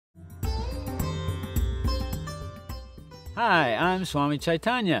Hi, I'm Swami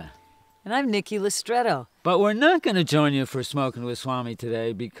Chaitanya. And I'm Nikki Listretto. But we're not going to join you for Smokin' with Swami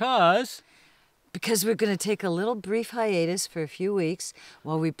today because we're going to take a little brief hiatus for a few weeks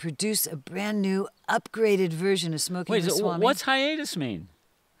while we produce a brand new, upgraded version of Smokin' with Swami. What's hiatus mean?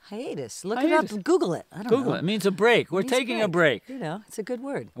 Hiatus. Look it up. Google it. I don't know. Google it. It means a break. We're taking a break. You know, it's a good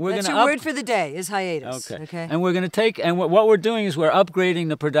word. That's your word for the day is hiatus. Okay. And we're going to take, and what we're doing is we're upgrading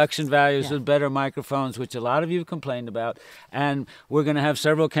the production values with better microphones, which a lot of you have complained about. And we're going to have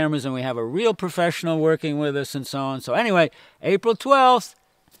several cameras, and we have a real professional working with us and so on. So anyway, April 12th,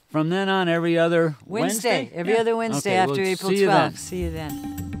 from then on, every other Wednesday? Every other Wednesday after April 12th. See you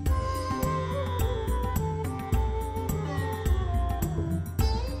then.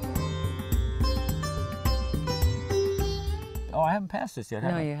 Oh, I haven't passed this yet,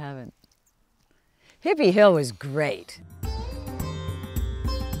 have I? No, you haven't. Hippie Hill was great.